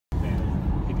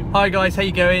Hi guys, how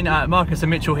you going? Marcus and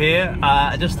Mitchell here.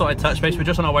 I just thought I'd touch base. We're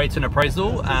just on our way to an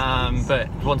appraisal, but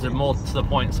wanted more to the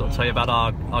point, sort of tell you about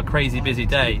our crazy busy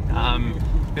day.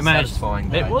 We managed. Satisfying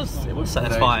day. It was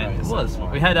satisfying. It was.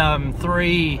 We had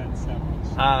 3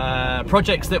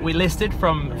 projects that we listed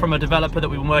from a developer that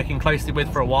we've been working closely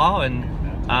with for a while, and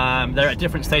they're at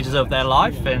different stages of their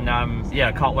life, and yeah,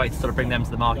 I can't wait to sort of bring them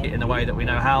to the market in the way that we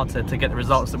know how to get the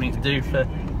results that we need to do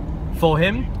for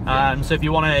him. So if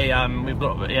you want we've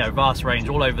got a vast range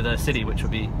all over the city, which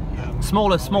will be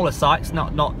smaller sites,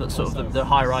 not the sort of the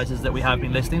high rises that we have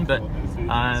been listing, but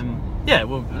yeah,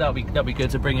 well, that'll be good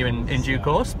to bring you in due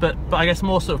course. But I guess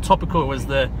more sort of topical was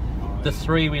the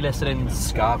 3 we listed in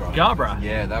Scarborough.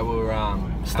 Yeah, they were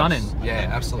stunning. Yeah,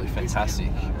 absolutely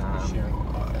fantastic.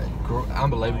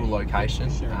 Unbelievable location.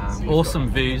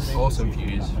 Awesome views. Awesome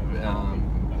views.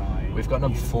 We've got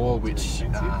number 4, which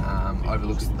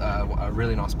overlooks a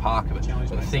really nice park of it.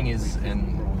 But the thing is,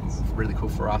 and really cool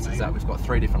for us, is that we've got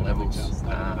 3 different levels.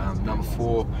 Number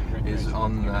 4 is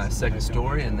on the 2nd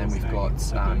story, and then we've got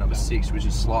number 6, which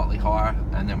is slightly higher,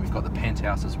 and then we've got the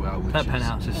penthouse as well. That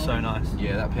penthouse is so nice.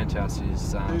 Yeah, that penthouse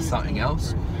is something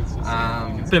else.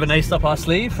 Bit of an ace up our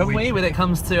sleeve, haven't we, when it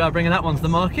comes to bringing that one to the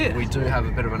market? We do have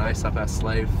a bit of an ace up our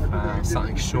sleeve,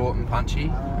 something short and punchy.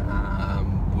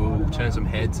 We'll turn some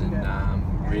heads and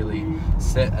really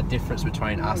set a difference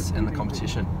between us and the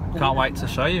competition. Can't wait to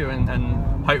show you, and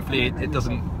hopefully it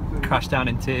doesn't crash down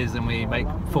in tears and we make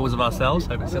fools of ourselves.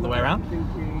 Hope it's the other way around.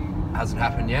 Hasn't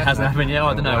happened yet. Hasn't happened yet.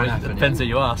 I don't know. It depends who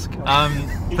you ask.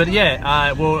 But yeah,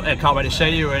 I can't wait to show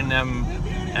you,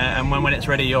 and when it's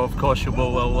ready, of course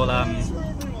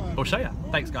we'll show you.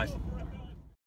 Thanks, guys.